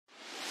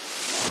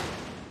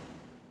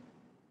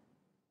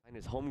And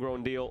his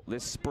homegrown deal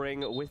this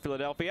spring with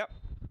Philadelphia.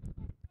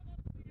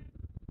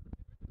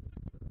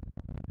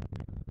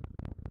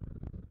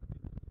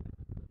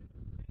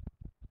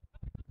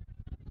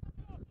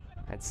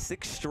 Had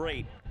 6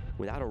 straight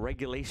without a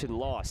regulation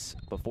loss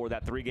before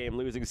that 3-game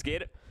losing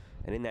skid.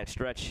 And in that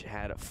stretch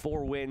had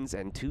 4 wins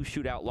and 2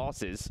 shootout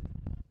losses.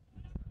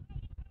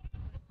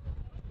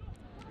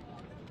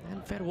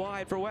 And fed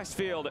wide for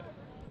Westfield.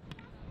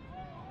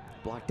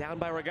 Blocked down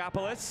by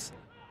Rogopoulos.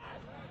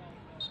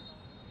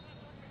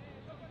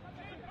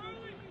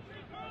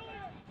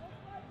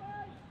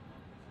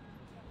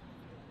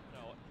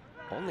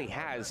 Only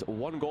has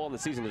 1 goal in the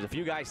season. There's a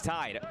few guys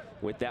tied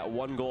with that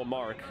 1-goal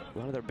mark.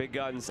 One of their big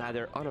guns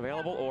either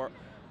unavailable or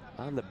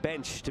on the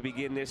bench to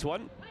begin this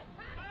one.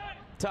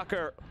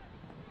 Tucker.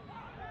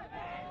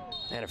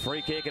 And a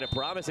free kick in a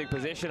promising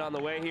position on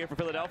the way here for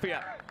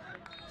Philadelphia.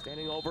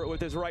 Standing over it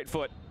with his right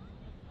foot.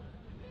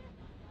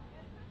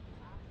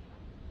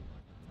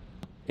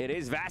 It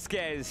is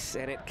Vasquez,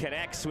 and it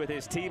connects with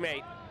his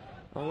teammate,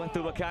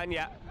 Olethu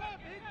Makanya.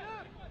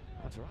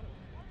 That's right.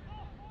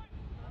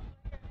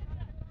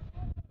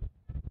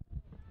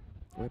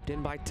 Whipped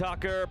in by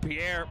Tucker.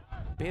 Pierre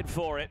bid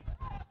for it.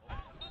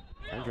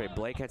 Andre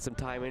Blake had some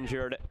time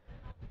injured.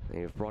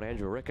 They've brought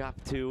Andrew Rick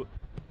up to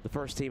the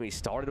first team. He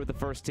started with the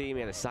first team.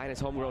 He had to sign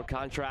his homegrown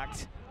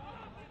contract.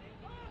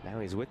 Now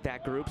he's with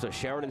that group, so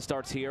Sheridan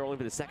starts here only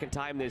for the 2nd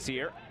time this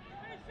year.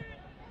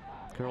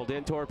 Curled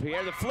in toward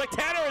Pierre. The flicked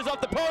header is off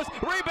the post.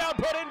 Rebound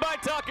put in by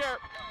Tucker.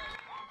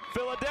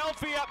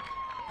 Philadelphia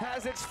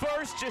has its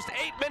first just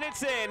 8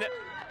 minutes in.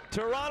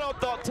 Toronto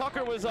thought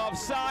Tucker was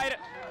offside.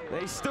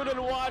 They stood and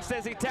watched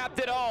as he tapped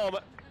it home.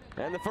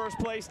 And the first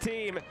place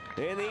team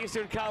in the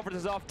Eastern Conference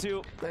is off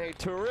to a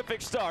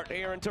terrific start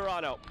here in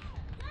Toronto.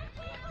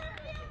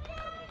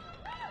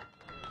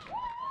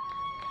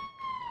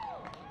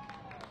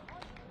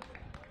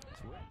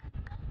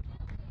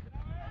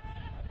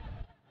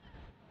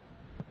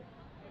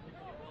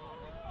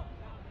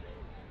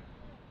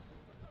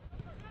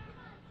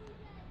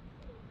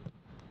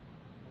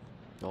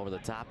 Over the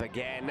top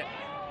again.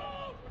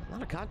 A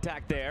lot of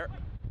contact there.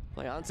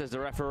 Play on, says the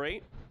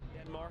referee.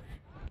 Denmark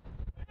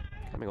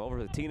coming over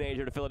to the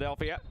teenager to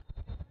Philadelphia.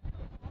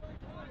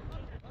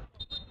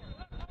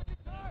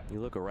 You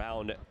look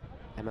around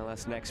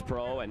MLS Next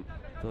Pro, and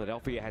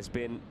Philadelphia has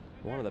been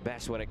one of the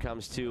best when it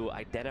comes to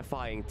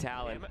identifying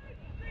talent.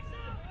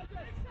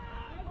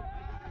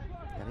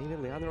 And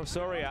even Leandro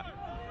Soria,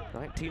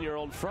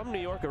 19-year-old from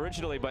New York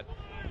originally, but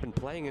been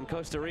playing in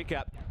Costa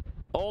Rica.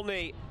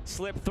 Olney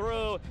slipped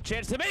through,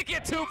 chance to make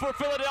it 2 for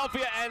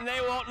Philadelphia, and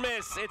they won't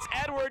miss. It's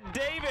Edward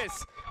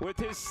Davis with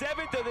his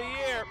 7th of the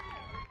year.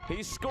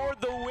 He scored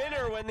the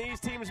winner when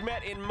these teams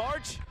met in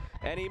March,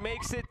 and he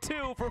makes it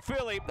 2 for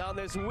Philly on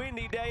this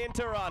windy day in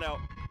Toronto.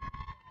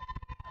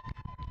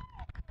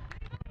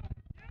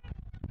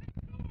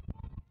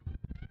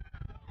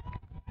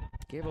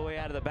 Giveaway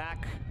out of the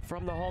back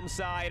from the home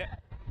side,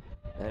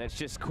 and it's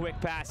just quick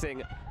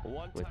passing.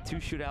 With 2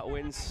 shootout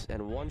wins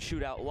and 1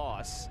 shootout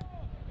loss.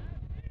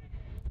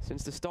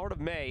 Since the start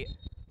of May,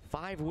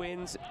 5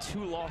 wins,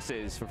 2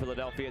 losses for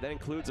Philadelphia. That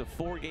includes a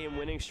 4-game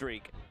winning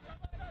streak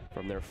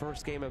from their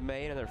first game of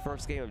May and their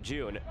first game of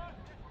June.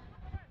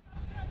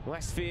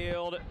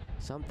 Westfield,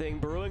 something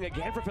brewing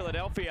again for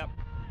Philadelphia.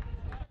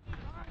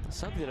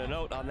 Something to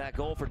note on that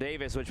goal for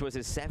Davis, which was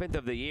his 7th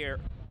of the year.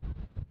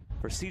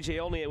 For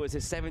CJ Olney, it was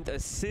his 7th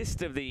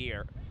assist of the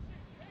year.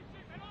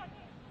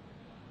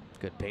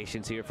 Good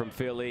patience here from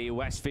Philly.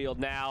 Westfield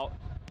now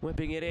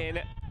whipping it in.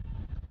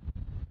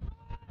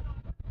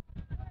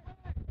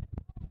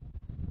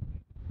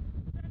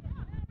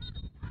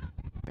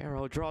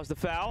 Barrow draws the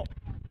foul.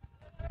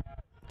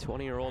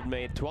 20-year-old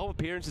made 12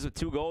 appearances with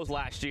 2 goals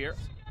last year.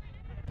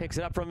 Picks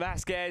it up from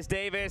Vasquez.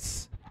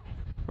 Davis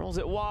rolls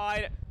it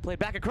wide. Played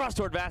back across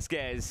toward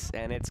Vasquez.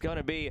 And it's going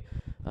to be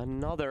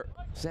another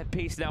set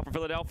piece now for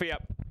Philadelphia.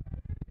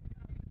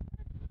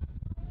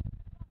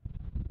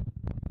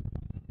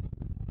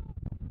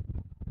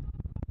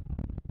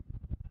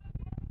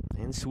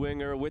 And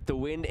Swinger with the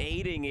wind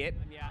aiding it.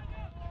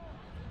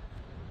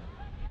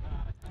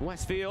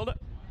 Westfield.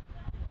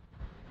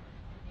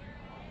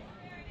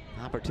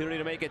 Opportunity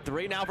to make it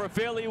 3 now for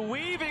Philly,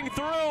 weaving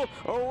through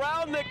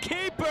around the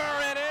keeper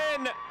and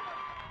in.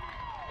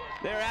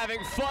 They're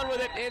having fun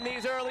with it in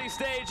these early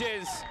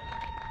stages.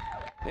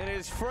 It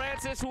is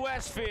Francis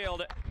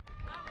Westfield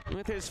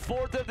with his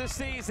 4th of the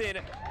season,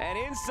 and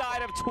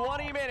inside of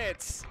 20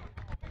 minutes,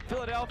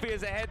 Philadelphia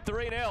is ahead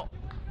 3-0.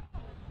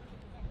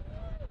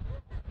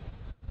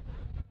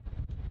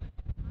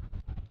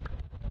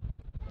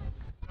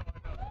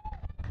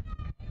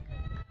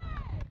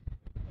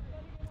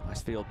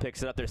 Westfield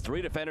picks it up. There's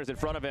 3 defenders in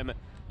front of him.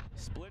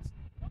 Splits.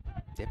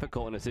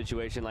 Difficult in a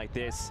situation like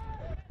this.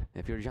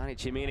 If you're Johnny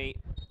Cimini,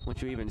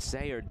 what you even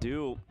say or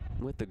do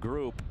with the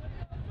group.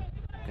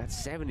 Got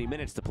 70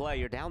 minutes to play.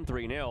 You're down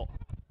 3-0.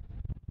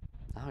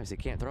 Obviously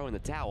can't throw in the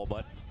towel,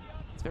 but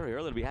it's very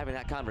early to be having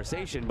that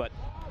conversation. But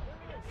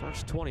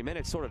first 20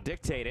 minutes sort of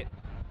dictate it.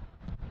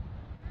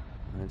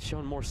 And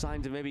shown more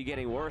signs of maybe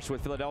getting worse,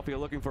 with Philadelphia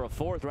looking for a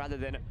fourth rather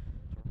than...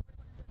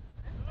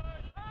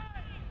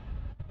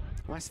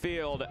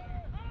 Westfield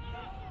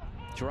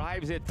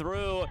drives it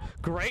through.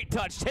 Great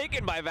touch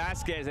taken by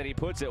Vasquez, and he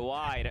puts it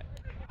wide.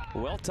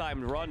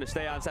 Well-timed run to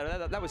stay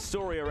onside. That was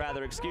Soria,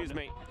 rather, excuse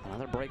me.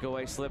 Another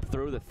breakaway slip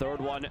through, the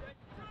third one.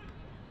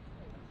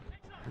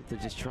 Had to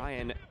just try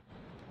and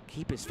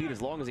keep his feet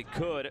as long as he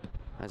could,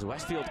 as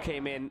Westfield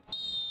came in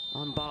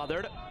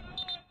unbothered.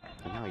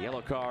 And now a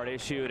yellow card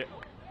issued.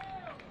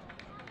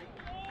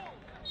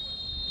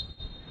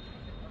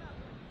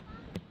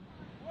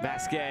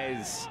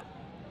 Vasquez,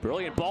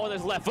 brilliant ball with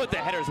his left foot. The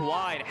header's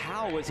wide.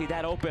 How was he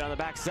that open on the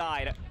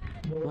backside?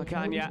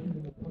 Macania.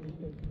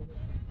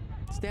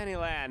 Stanley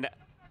Land.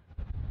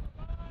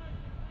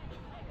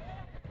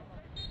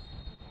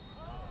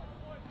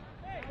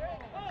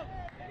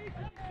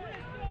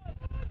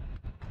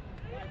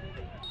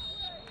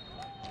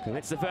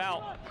 Commits the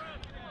foul.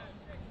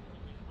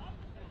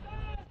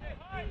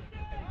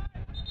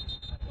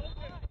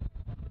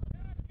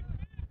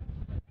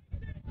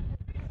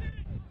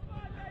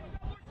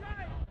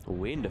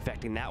 Wind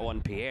affecting that one.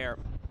 Pierre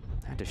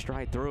had to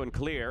stride through and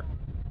clear.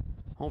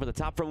 Over the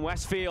top from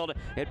Westfield.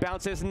 It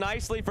bounces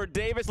nicely for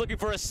Davis, looking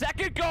for a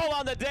second goal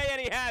on the day,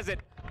 and he has it.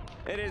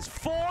 It is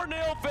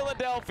 4-0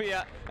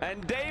 Philadelphia,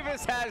 and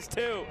Davis has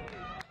two.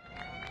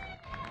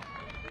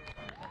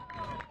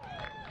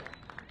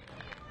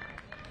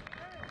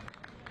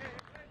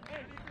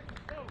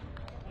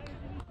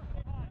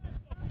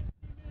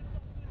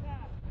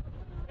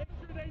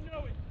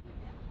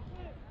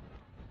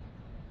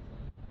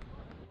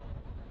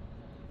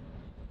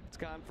 It's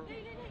gone from...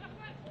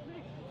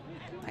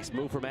 Nice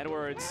move from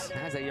Edwards.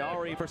 Has a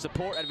Yari for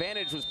support.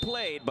 Advantage was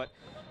played, but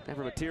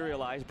never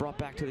materialized. Brought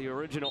back to the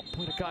original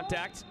point of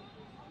contact.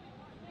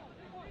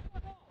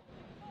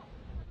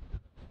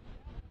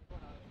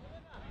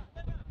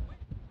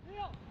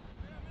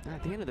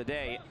 At the end of the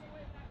day,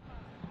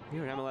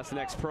 here at MLS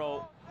Next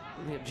Pro,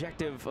 the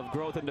objective of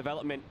growth and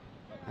development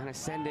and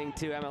ascending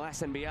to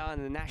MLS and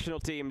beyond the national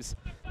teams,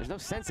 there's no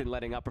sense in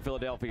letting up for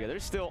Philadelphia.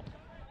 There's still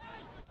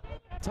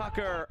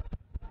Tucker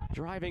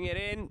driving it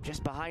in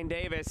just behind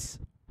Davis.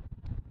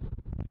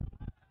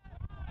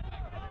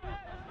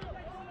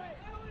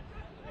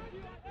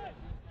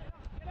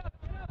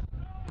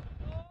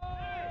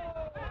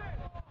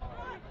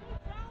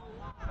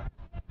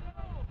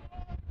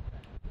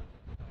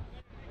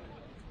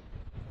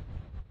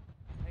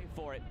 Pay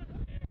for it.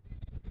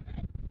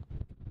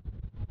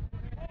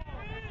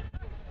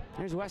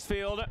 Here's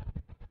Westfield.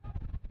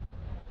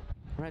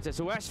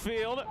 Francis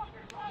Westfield.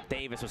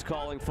 Davis was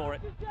calling for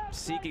it,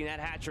 seeking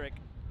that hat trick.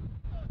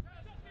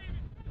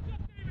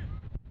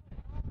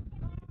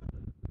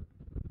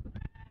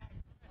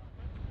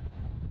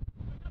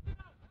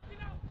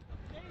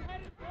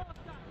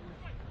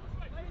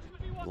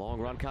 Long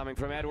run coming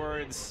from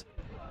Edwards.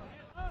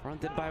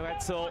 Fronted by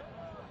Wetzel.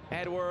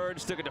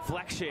 Edwards took a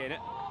deflection.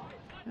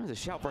 That was a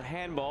shout for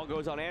handball.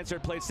 Goes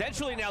unanswered. Played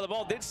centrally now. The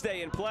ball did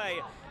stay in play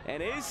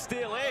and is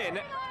still in.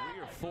 3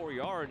 or 4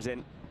 yards.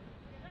 And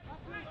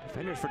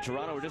defenders for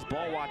Toronto were just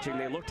ball watching.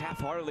 They looked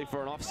half-heartedly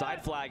for an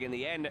offside flag in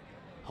the end,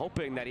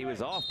 hoping that he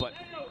was off, but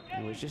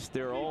it was just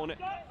their own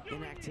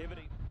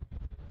inactivity.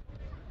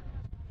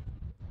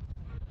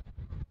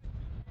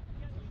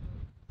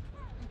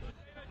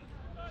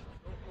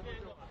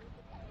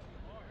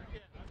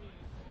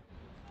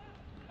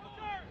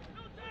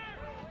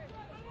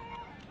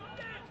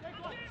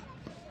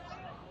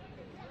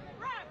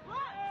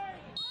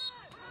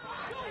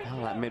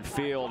 Now at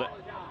midfield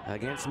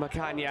against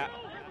Macania.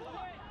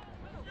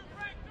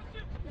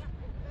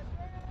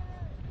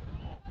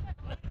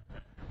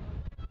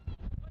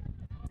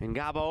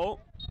 Ngabo.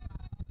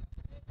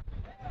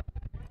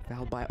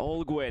 Fouled by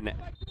Olguin.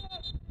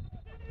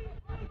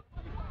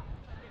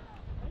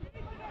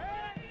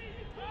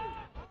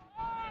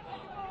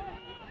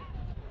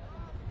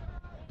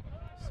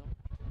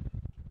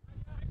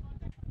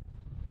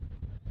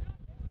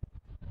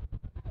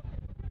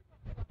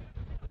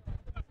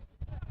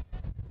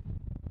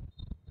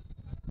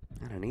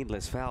 And a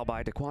needless foul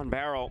by Daquan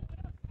Barrow.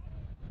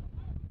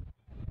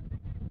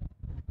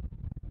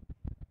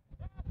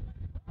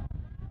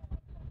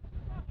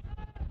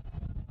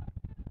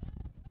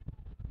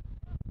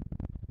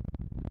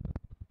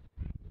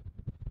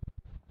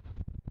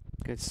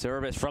 Good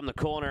service from the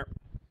corner.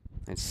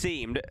 It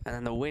seemed, and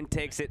then the wind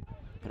takes it,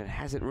 but it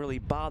hasn't really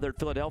bothered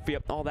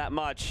Philadelphia all that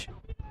much.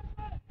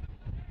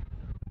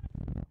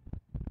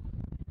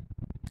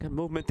 Good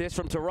movement this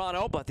from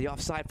Toronto, but the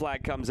offside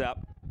flag comes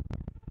up.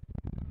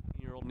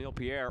 18-year-old Neil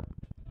Pierre.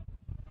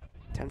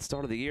 10th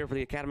start of the year for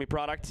the Academy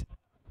product.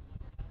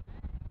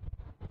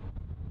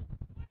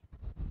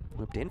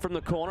 Whipped in from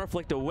the corner,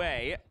 flicked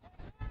away.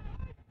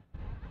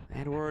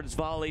 Edwards'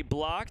 volley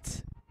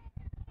blocked.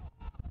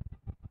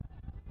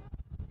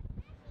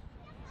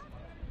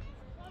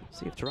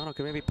 See if Toronto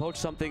can maybe poach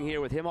something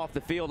here with him off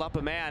the field, up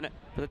a man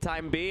for the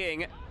time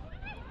being.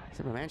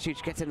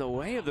 Romancic gets in the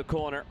way of the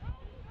corner.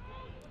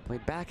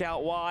 Played back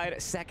out wide,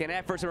 second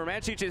effort.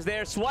 Romancic is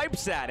there,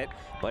 swipes at it,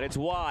 but it's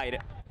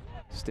wide.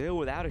 Still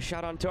without a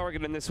shot on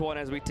target in this one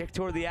as we tick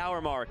toward the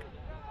hour mark.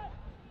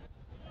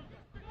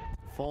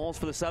 Falls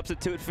for the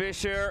substitute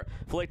Fisher,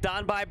 flicked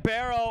on by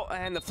Barrow,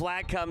 and the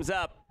flag comes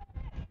up.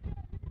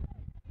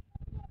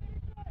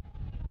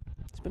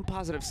 It's been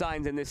positive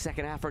signs in this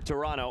second half for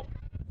Toronto.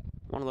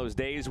 One of those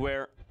days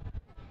where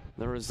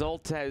the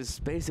result has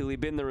basically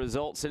been the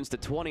result since the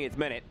 20th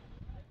minute.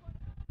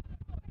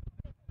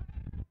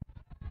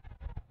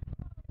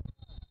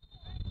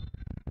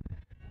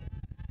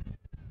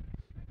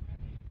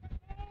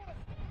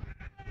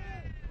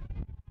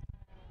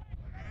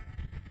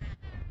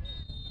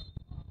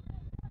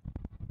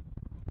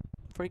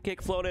 Free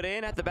kick floated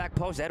in at the back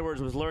post. Edwards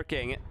was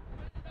lurking.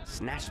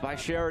 Snatched by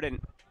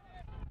Sheridan.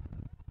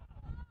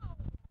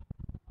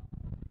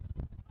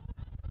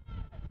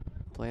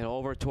 Play it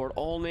over toward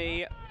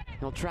Olney.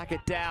 He'll track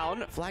it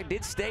down. Flag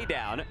did stay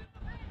down.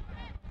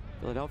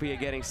 Philadelphia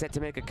getting set to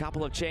make a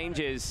couple of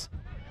changes.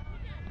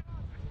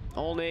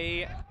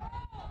 Olney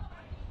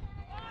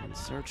in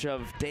search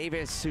of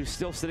Davis, who's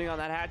still sitting on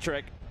that hat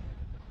trick.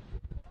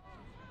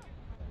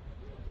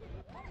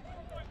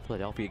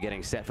 Philadelphia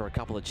getting set for a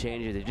couple of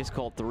changes. They just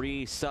called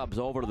 3 subs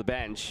over to the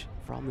bench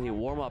from the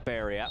warm-up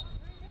area.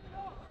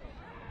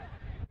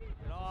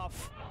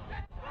 Off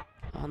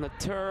on the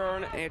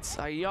turn, it's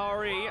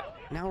Ayari.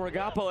 Now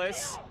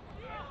Rogopoulos.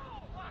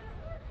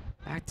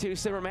 Back to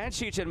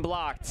Simermancic and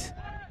blocked.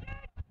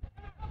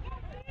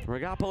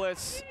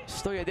 Rogopoulos,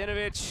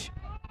 Stojadinovic.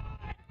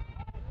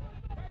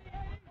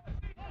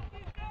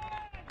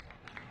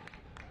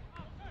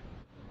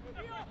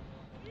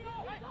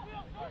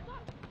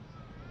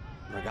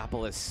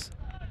 Rogopoulos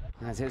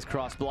has his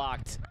cross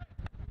blocked.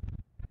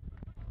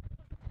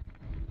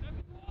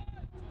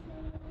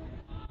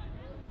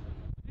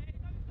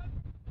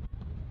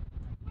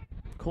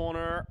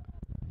 Corner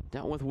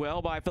dealt with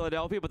well by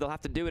Philadelphia, but they'll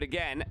have to do it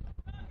again.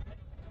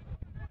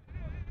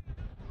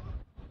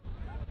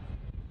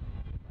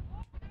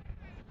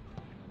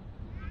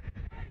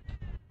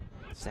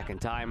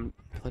 Second time,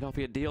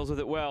 Philadelphia deals with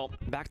it well.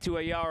 Back to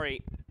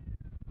Ayari.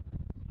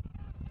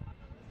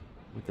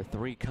 With the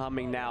 3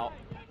 coming now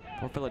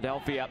for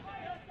Philadelphia.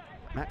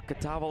 Matt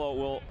Catavolo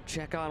will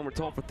check on, we're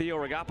told, for Theo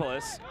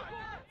Rogopoulos.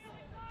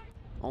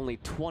 Only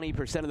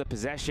 20% of the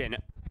possession.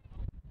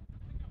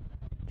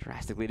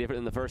 Drastically different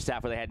than the first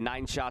half, where they had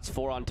 9 shots,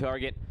 4 on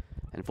target,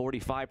 and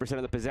 45%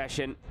 of the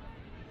possession.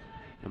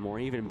 A more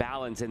even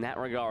balance in that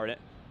regard.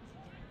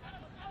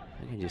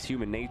 Again, just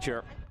human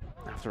nature.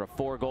 After a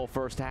 4-goal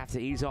first half,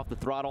 to ease off the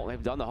throttle,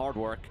 they've done the hard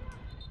work.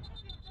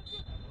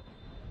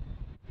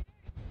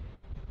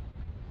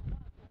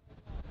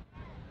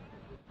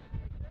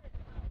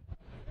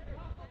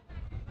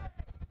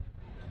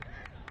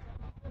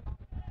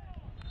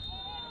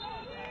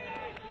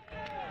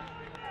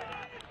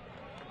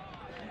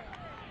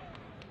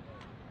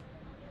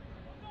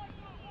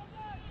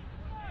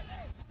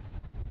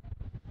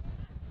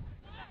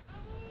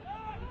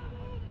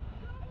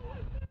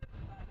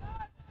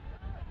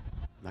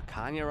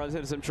 Makanya runs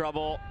into some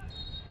trouble.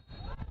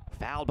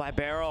 Fouled by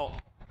Barrow.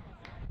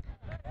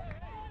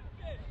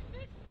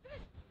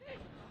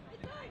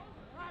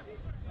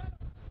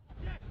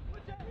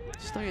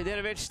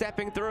 Stojadinovic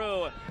stepping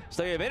through.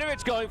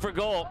 Stojadinovic going for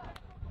goal.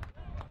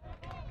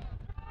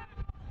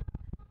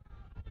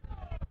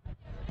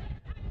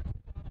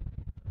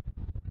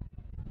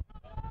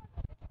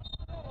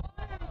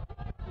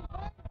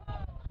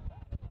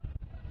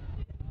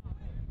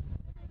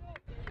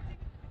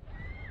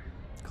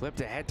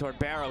 Clipped ahead toward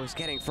Barrow, who's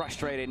getting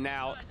frustrated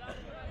now.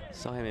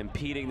 Saw him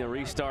impeding the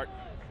restart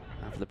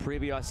after the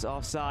previous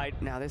offside.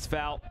 Now this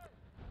foul.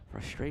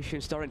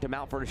 Frustration starting to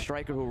mount for a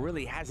striker who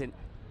really hasn't.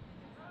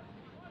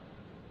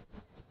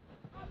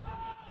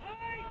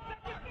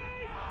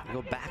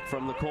 Go back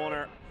from the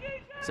corner.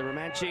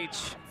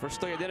 Simermancic for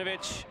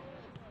Stojadinovic.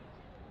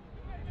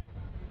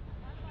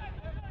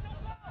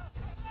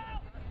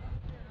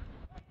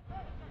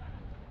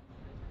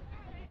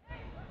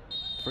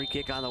 Free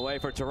kick on the way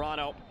for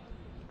Toronto.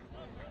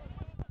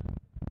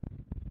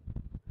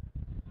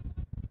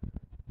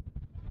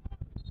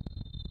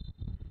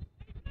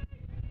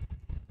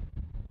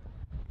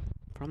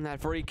 From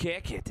that free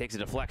kick, it takes a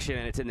deflection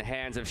and it's in the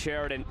hands of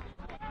Sheridan.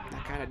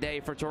 That kind of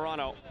day for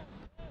Toronto.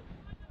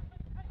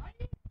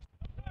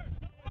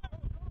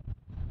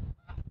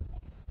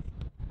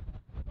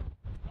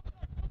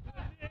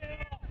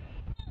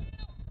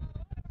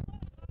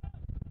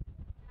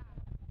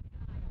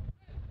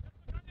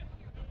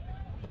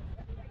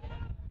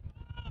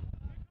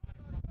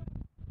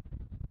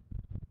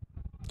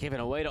 Given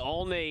away to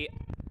Olney.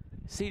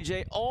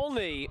 CJ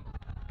Olney.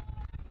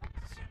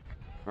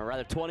 Or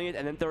rather 20th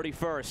and then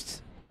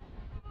 31st.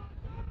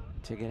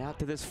 To get out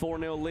to this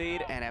 4-0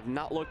 lead and have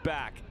not looked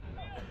back.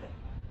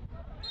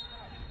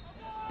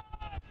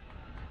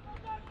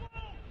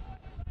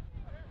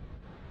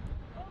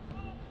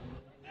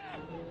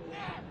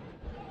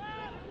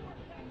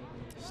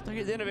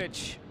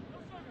 Stojadinovic.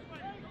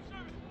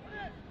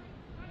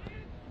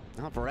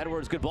 Now for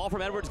Edwards, good ball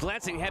from Edwards.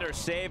 Glancing header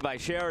saved by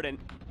Sheridan.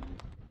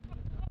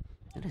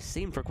 It has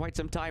seemed for quite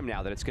some time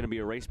now that it's going to be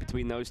a race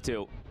between those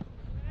two.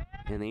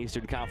 in the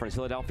Eastern Conference,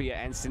 Philadelphia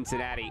and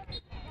Cincinnati.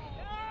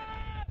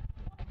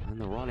 On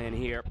the run in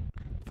here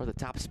for the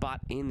top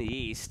spot in the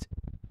East.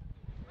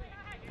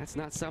 That's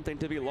not something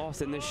to be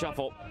lost in this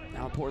shuffle.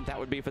 How important that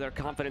would be for their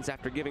confidence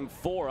after giving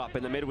 4 up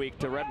in the midweek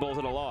to Red Bulls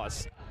in a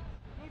loss.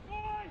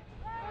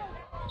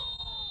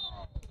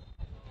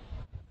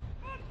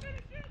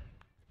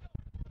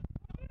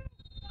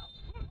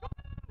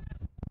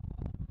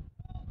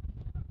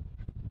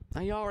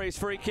 Ayari's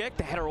free kick,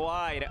 the header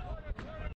wide.